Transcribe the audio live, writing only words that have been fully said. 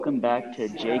welcome back to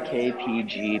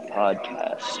JKPG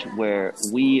podcast, where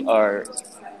we are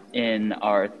in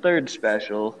our third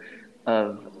special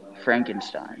of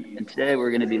Frankenstein. And today we're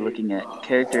going to be looking at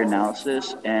character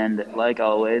analysis, and like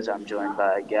always, I'm joined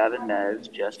by Gavin Nez,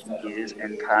 Justin Hughes,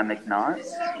 and Kai McNaught.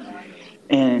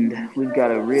 And we've got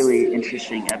a really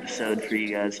interesting episode for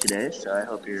you guys today, so I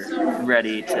hope you're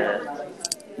ready to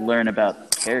learn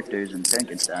about characters in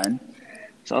Frankenstein.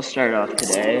 So I'll start off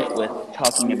today with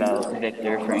talking about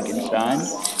Victor Frankenstein,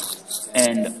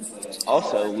 and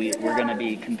also we're going to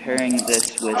be comparing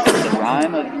this with The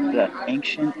Rime of the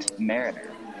Ancient Mariner,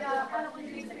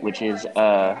 which is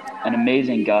an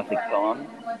amazing Gothic poem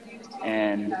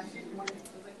and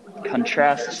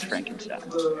contrasts Frankenstein.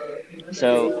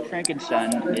 So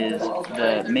Frankenstein is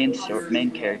the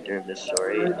main character of this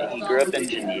story. He grew up in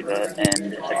Geneva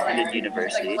and attended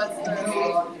university.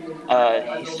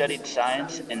 He studied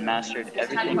science and mastered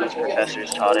everything his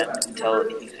professors taught him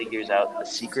until he figures out the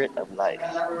secret of life.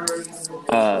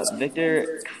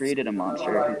 Victor created a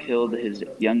monster who killed his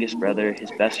youngest brother, his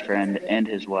best friend, and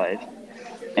his wife.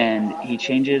 And he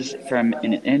changes from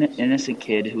an innocent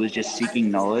kid who was just seeking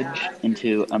knowledge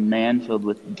into a man filled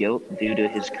with guilt due to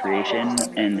his creation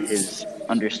and his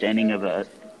understanding of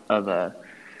a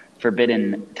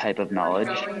forbidden type of knowledge.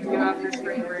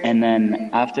 And then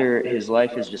after his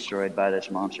life is destroyed by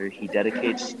this monster, he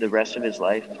dedicates the rest of his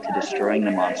life to destroying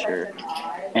the monster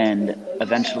and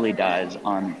eventually dies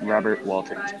on Robert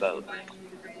Walton's boat.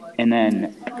 And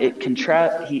then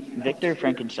Victor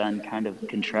Frankenstein kind of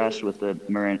contrasts with the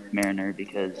Mariner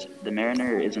because the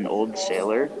Mariner is an old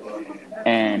sailor,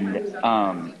 and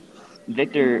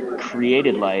Victor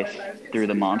created life through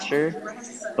the monster,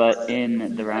 but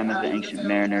in The Rime of the Ancient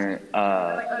Mariner,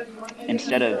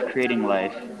 instead of creating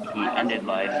life, he ended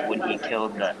life when he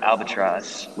killed the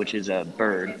albatross, which is a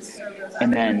bird,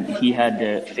 and then he had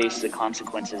to face the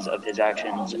consequences of his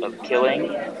actions of killing,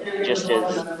 just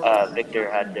as Victor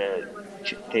had to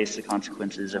face the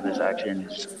consequences of his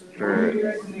actions for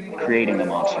creating the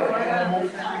monster.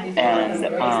 And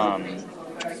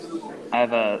I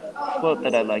have a quote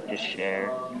that I'd like to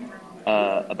share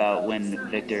about when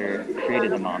Victor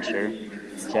created the monster.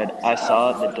 It said, "I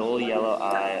saw the dull yellow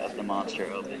eye of the monster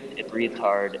open. It breathed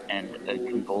hard, and a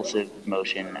convulsive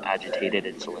motion agitated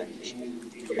its limbs."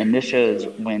 And this shows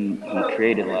when he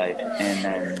created life, and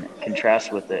then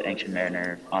contrasts with the Ancient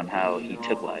Mariner on how he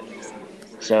took life.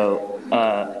 So,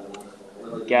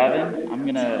 Gavin, I'm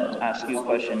going to ask you a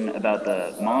question about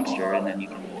the monster, and then you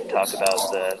can talk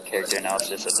about the character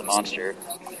analysis of the monster.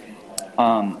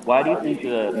 Why do you think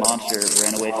the monster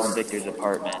ran away from Victor's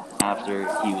apartment after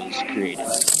he was created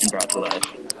and brought to life?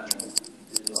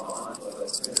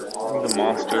 The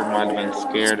monster might have been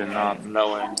scared and not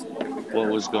knowing what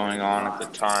was going on at the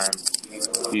time.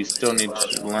 He still needed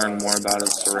to learn more about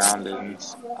his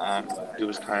surroundings. He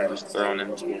was kind of just thrown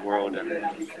into the world and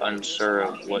unsure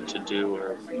of what to do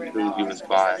or who he was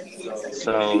by.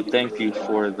 So thank you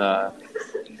for the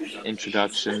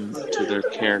introduction to their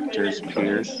characters,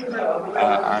 Pierce.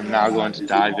 I'm now going to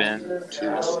dive into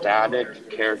the static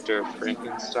character of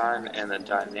Frankenstein and the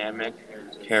dynamic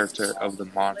character of the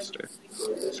monster.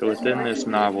 So within this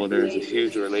novel, there is a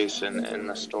huge relation in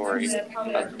the story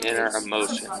of inner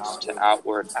emotions to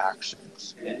outward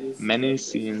actions. Many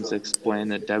scenes explain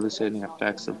the devastating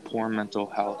effects of poor mental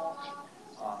health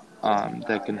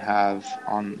that can have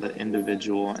on the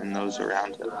individual and those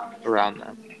around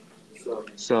them.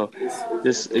 So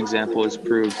this example is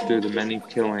proved through the many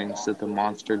killings that the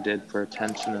monster did for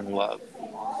attention and love.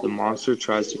 The monster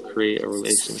tries to create a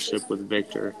relationship with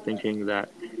Victor, thinking that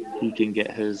he can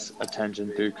get his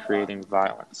attention through creating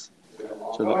violence.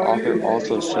 So the author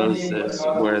also shows this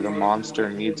where the monster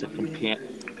needs a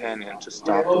companion to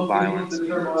stop the violence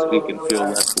so he can feel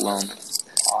less lonely.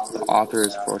 The author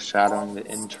is foreshadowing the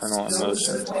internal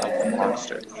emotions of the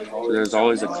monster. So there's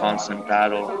always a constant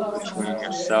battle between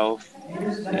yourself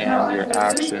and your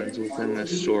actions within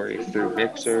this story through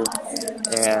Victor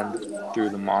and through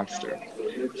the monster.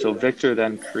 So Victor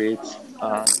then creates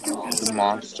the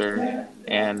monster,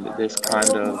 and this kind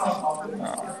of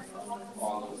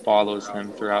follows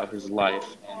him throughout his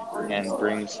life and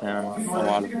brings him a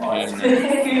lot of pain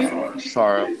and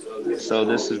sorrow. So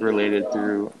this is related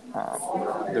through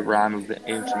the Rime of the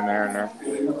Ancient Mariner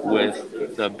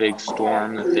with the big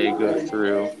storm that they go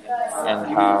through and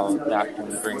how that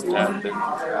can bring death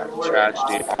and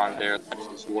tragedy on their lives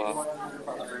as well.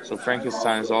 So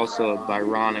Frankenstein is also a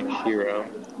Byronic hero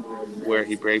where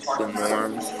he breaks the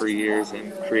norms for years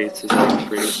and creates his own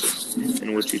creation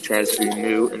in which he tries to be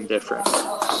new and different.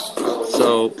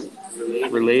 So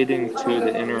relating to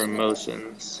the inner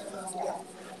emotions,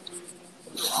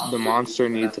 the monster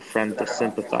needs a friend to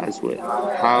sympathize with.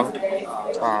 How,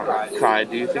 Kai,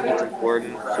 do you think it's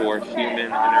important for human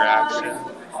interaction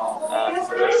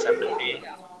to have sympathy?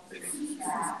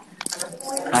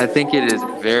 I think it is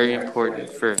very important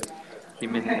for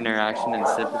human interaction and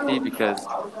sympathy because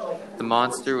the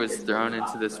monster was thrown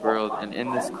into this world, and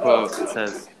in this quote it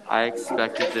says, "I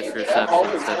expected this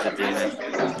reception," said the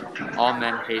demon. "All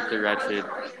men hate the wretched.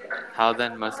 How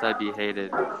then must I be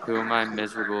hated? Who am I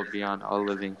miserable beyond all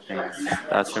living things?"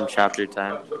 That's from chapter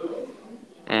 10.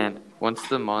 And once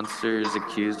the monster is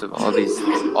accused of all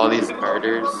these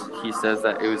murders, he says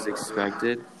that it was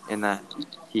expected and that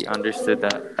he understood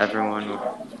that everyone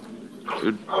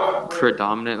would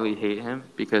predominantly hate him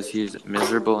because he's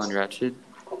miserable and wretched.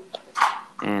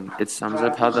 And it sums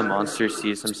up how the monster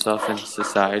sees himself in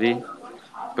society,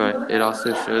 but it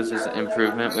also shows his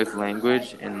improvement with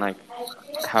language and like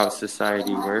how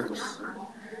society works.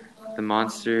 The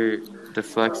monster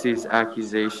deflects these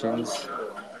accusations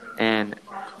and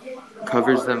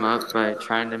covers them up by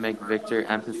trying to make Victor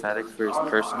empathetic for his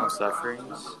personal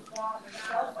sufferings.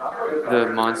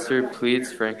 The monster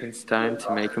pleads Frankenstein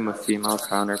to make him a female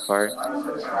counterpart,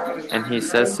 and he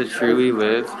says to truly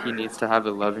live, he needs to have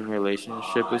a loving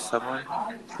relationship with someone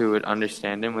who would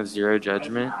understand him with zero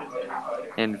judgment.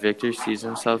 And Victor sees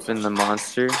himself in the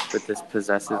monster with this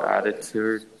possessive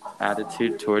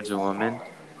attitude towards a woman,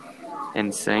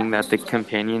 and saying that the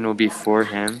companion will be for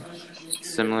him,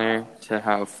 similar to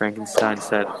how Frankenstein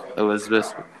said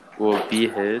Elizabeth will be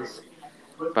his.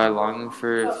 By longing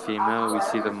for a female, we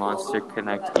see the monster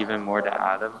connect even more to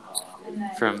Adam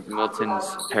from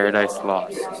Milton's Paradise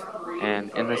Lost.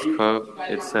 And in this quote,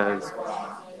 it says,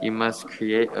 "You must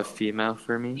create a female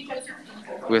for me,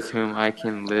 with whom I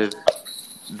can live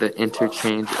the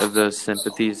interchange of those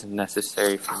sympathies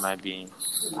necessary for my being."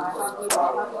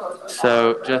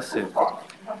 So, Justin,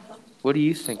 what do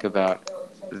you think about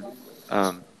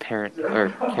parent or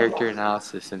character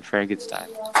analysis in Frankenstein?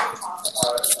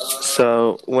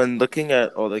 So, when looking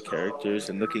at all the characters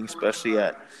and looking especially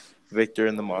at Victor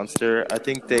and the monster, I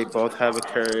think they both have a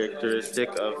characteristic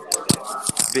of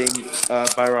being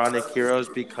Byronic heroes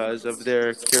because of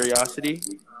their curiosity.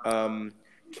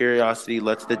 Curiosity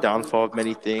led to the downfall of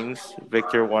many things.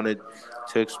 Victor wanted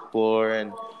to explore,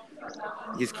 and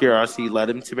his curiosity led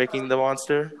him to making the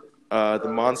monster. The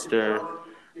monster,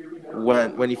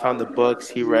 when he found the books,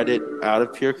 he read it out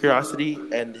of pure curiosity,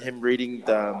 and him reading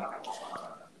the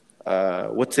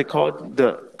what's it called?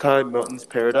 The kind of Milton's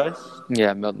Paradise.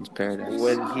 Yeah, Milton's Paradise.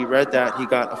 When he read that, he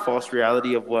got a false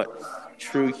reality of what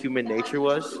true human nature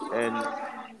was, and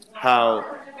how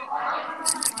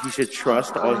he should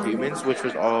trust all humans, which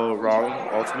was all wrong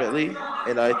ultimately.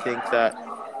 And I think that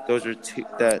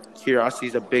that curiosity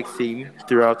is a big theme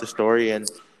throughout the story and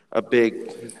a big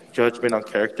judgment on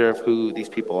character of who these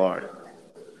people are.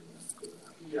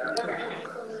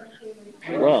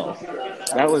 Well,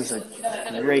 that was a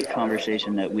great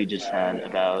conversation that we just had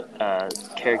about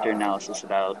character analysis,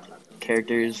 about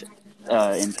characters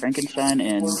in Frankenstein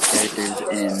and characters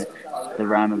in The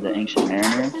Rime of the Ancient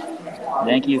Mariner.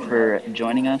 Thank you for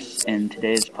joining us in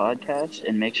today's podcast,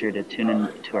 and make sure to tune in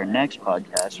to our next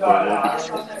podcast where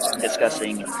we'll be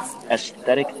discussing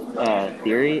aesthetic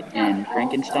theory in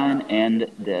Frankenstein and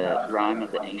The Rime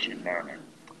of the Ancient Mariner.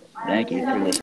 Thank you for listening.